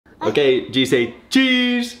Okay, G, say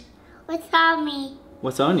cheese. What's on me?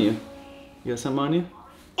 What's on you? You got something on you?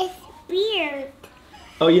 It's beard.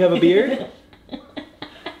 Oh, you have a beard?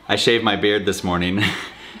 I shaved my beard this morning.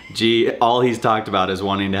 G, all he's talked about is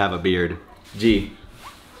wanting to have a beard. G,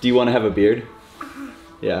 do you want to have a beard?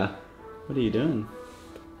 Yeah. What are you doing?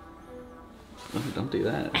 Oh, don't do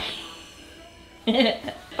that.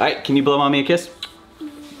 Alright, can you blow mommy a kiss?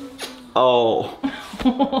 Oh.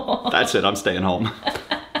 That's it, I'm staying home.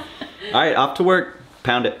 Alright, off to work.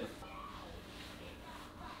 Pound it.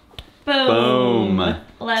 Boom.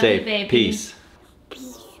 Love Say you, baby. peace.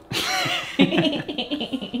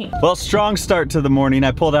 Well, strong start to the morning.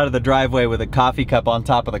 I pulled out of the driveway with a coffee cup on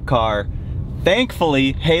top of the car.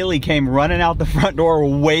 Thankfully, Haley came running out the front door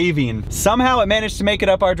waving. Somehow it managed to make it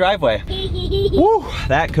up our driveway. Woo,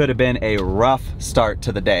 that could have been a rough start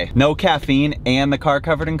to the day. No caffeine and the car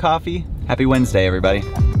covered in coffee. Happy Wednesday, everybody.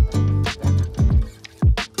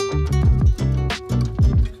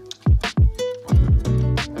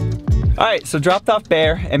 All right, so dropped off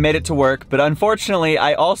Bear and made it to work, but unfortunately,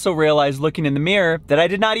 I also realized looking in the mirror that I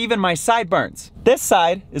did not even my sideburns. This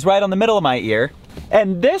side is right on the middle of my ear,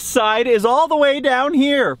 and this side is all the way down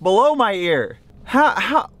here, below my ear.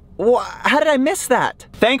 How did I miss that?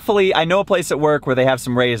 Thankfully, I know a place at work where they have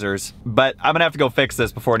some razors, but I'm gonna have to go fix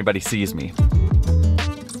this before anybody sees me.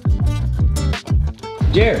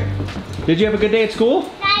 Jared, did you have a good day at school?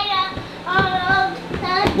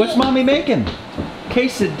 What's mommy making?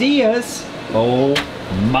 Quesadillas? Oh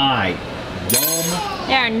my, yum.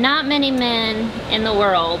 There are not many men in the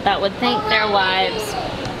world that would thank their wives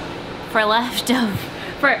for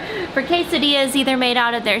for quesadillas either made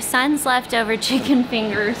out of their son's leftover chicken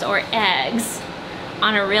fingers or eggs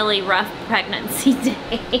on a really rough pregnancy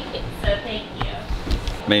day. So thank you.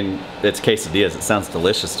 I mean, it's quesadillas. It sounds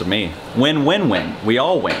delicious to me. Win, win, win. We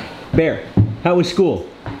all win. Bear, how was school?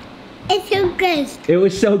 It's so good. It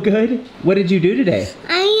was so good? What did you do today?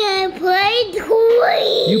 I played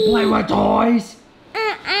toys. You play with toys?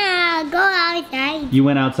 Go outside. You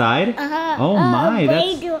went outside? Oh my,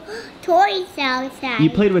 that's... Toys outside. You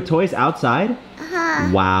played with toys outside?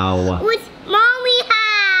 Wow. With mommy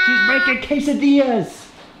house. She's making quesadillas.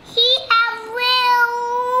 She has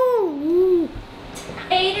real.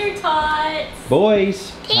 Tater tots.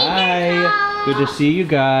 Boys, Tater tots. Good to see you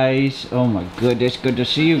guys. Oh my goodness, good to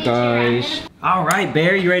see you guys. All right,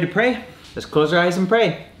 Bear, you ready to pray? Let's close our eyes and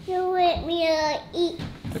pray. You want me to eat?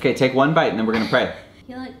 Okay, take one bite and then we're gonna pray.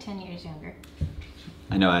 You look 10 years younger.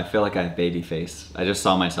 I know, I feel like I have baby face. I just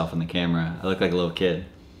saw myself in the camera. I look like a little kid.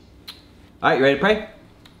 All right, you ready to pray? All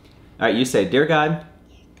right, you say, Dear God,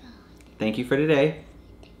 thank you for today.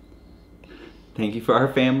 Thank you for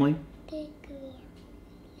our family.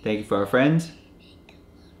 Thank you for our friends.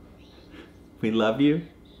 We love you.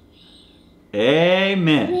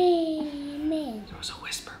 Amen. Amen. That was a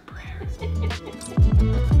whisper prayer.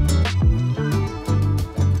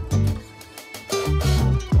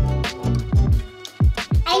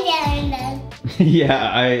 I'm done.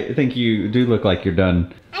 Yeah, I think you do look like you're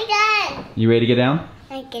done. I'm done. You ready to get down?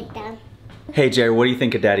 I get done. Hey, Jared, what do you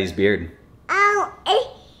think of Daddy's beard?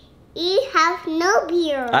 You have no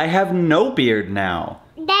beard. I have no beard now.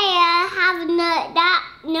 There have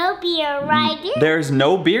no beard right there. There's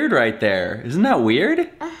no beard right there. Isn't that weird?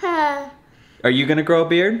 Are you gonna grow a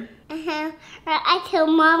beard? I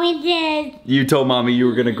told mommy this. You told mommy you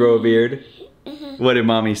were gonna grow a beard? What did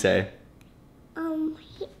mommy say? I want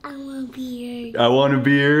a beard. I want a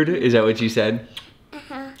beard? Is that what you said?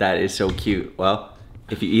 That is so cute. Well,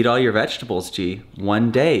 if you eat all your vegetables, G,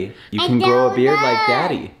 one day you can grow a beard like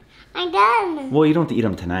Daddy. I'm done. Well, you don't have to eat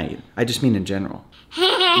them tonight. I just mean in general.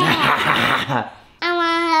 I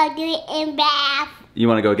want to do it in bath. You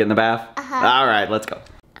want to go get in the bath? All right, let's go.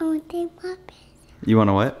 I want to take my pants off. You want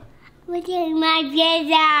to what? I want to take my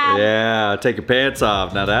pants off. Yeah, take your pants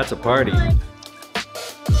off. Now that's a party.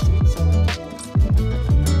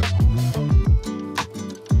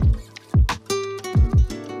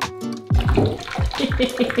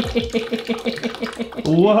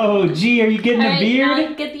 Whoa, G, are you getting a beard?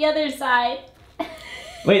 Now get the other side.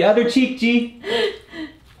 Wait, other cheek, G.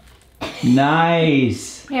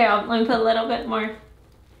 Nice. Here, let me put a little bit more.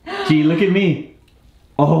 G, look at me.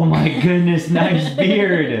 Oh my goodness, nice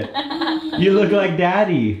beard. You look like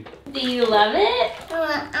Daddy. Do you love it?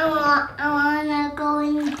 I want to go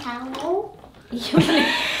in the towel. He's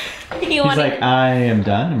like, I am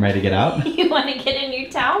done. I'm ready to get out. You want to get in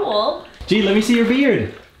your towel? Gee, let me see your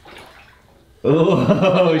beard.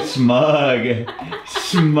 Oh, smug.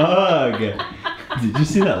 Smug. Did you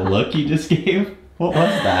see that look you just gave? What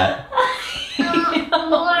was that?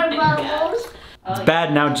 More bubbles. It's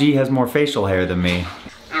bad now G has more facial hair than me.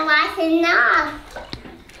 I want enough.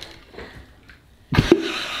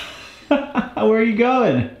 Where are you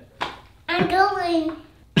going? I'm going.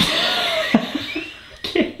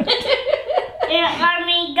 Yeah,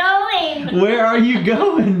 mommy going. Where are you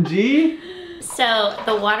going, G? So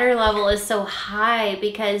the water level is so high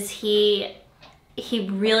because he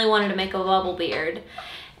really wanted to make a bubble beard.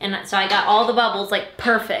 And so I got all the bubbles like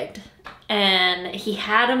perfect. And he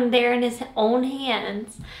had them there in his own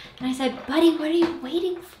hands. And I said, buddy, what are you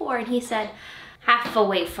waiting for? And he said, half a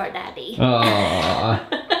wait for daddy.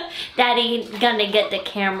 Aww. Daddy gonna get the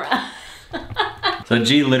camera. So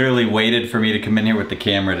G literally waited for me to come in here with the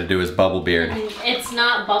camera to do his bubble beard. It's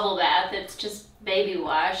not bubble bath, it's just baby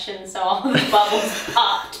wash, and so all the bubbles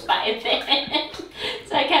popped by then.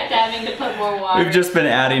 So I kept having to put more water. We've just been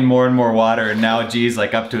adding more and more water, and now G's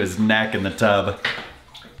like up to his neck in the tub.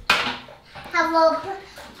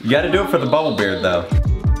 You gotta do it for the bubble beard though.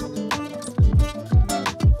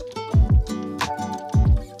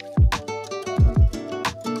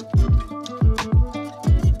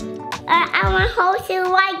 I want to hold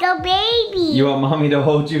you like a baby. You want mommy to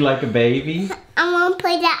hold you like a baby? I want to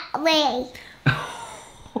put that away.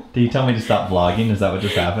 Do you tell me to stop vlogging? Is that what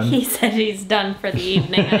just happened? He said he's done for the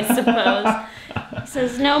evening, I suppose. He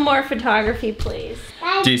says, no more photography, please.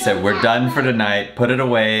 G said, we're done for tonight. Put it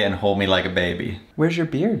away and hold me like a baby. Where's your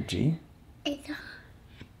beard, G?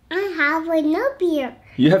 I have no beard.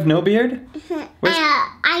 You have no beard?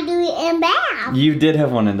 I do it in bath. You did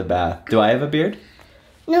have one in the bath. Do I have a beard?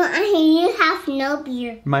 No, you have no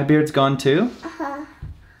beard. My beard's gone too?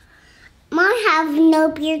 Mom have no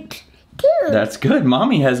beard too. That's good.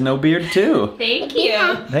 Mommy has no beard too. Thank you.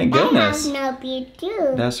 Thank goodness. I have no beard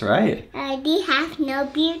too. That's right. I do have no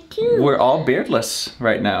beard too. We're all beardless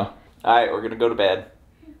right now. All right, we're gonna go to bed.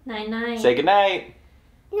 Night night. Say goodnight.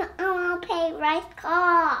 No, I want to play race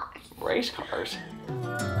cars. Race cars.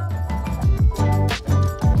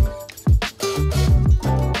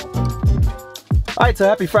 All right, so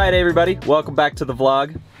happy Friday, everybody. Welcome back to the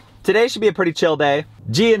vlog. Today should be a pretty chill day.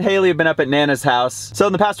 G and Haley have been up at Nana's house. So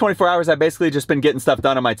in the past 24 hours, I've basically just been getting stuff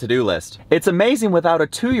done on my to-do list. It's amazing without a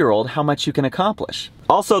 2-year-old how much you can accomplish.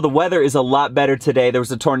 Also, the weather is a lot better today. There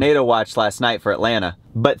was a tornado watch last night for Atlanta.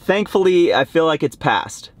 But thankfully, I feel like it's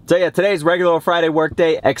passed. So yeah, today's regular Friday work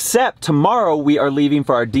day, except tomorrow we are leaving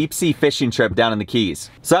for our deep sea fishing trip down in the Keys.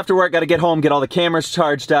 So after work, gotta get home, get all the cameras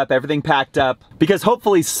charged up, everything packed up, because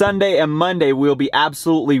hopefully Sunday and Monday we'll be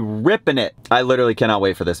absolutely ripping it. I literally cannot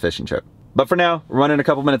wait for this fishing trip. But for now, we're running a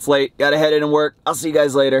couple minutes late, gotta head in and work. I'll see you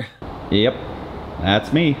guys later. Yep,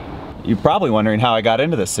 that's me. You're probably wondering how I got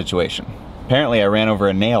into this situation. Apparently I ran over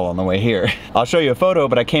a nail on the way here. I'll show you a photo,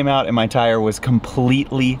 but I came out and my tire was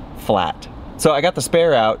completely flat. So I got the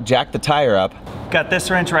spare out, jacked the tire up, got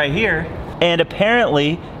this wrench right here, and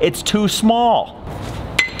apparently it's too small.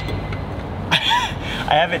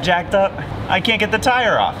 I have it jacked up, I can't get the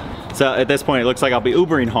tire off. So at this point it looks like I'll be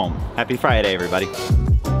Ubering home. Happy Friday, everybody.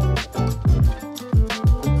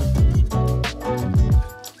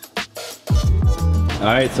 All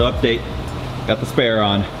right, so update, got the spare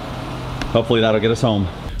on. Hopefully that'll get us home.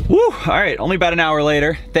 Woo, all right, only about an hour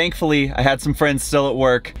later. Thankfully, I had some friends still at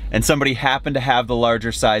work and somebody happened to have the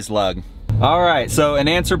larger size lug. All right, so an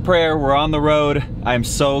answered prayer, we're on the road. I'm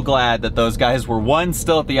so glad that those guys were 1,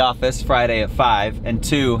 still at the office Friday at 5, and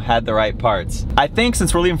 2, had the right parts. I think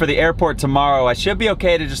since we're leaving for the airport tomorrow, I should be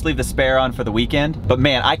okay to just leave the spare on for the weekend. But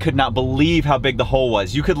man, I could not believe how big the hole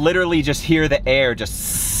was. You could literally just hear the air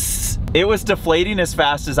just, it was deflating as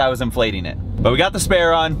fast as I was inflating it. But we got the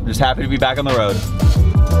spare on, just happy to be back on the road.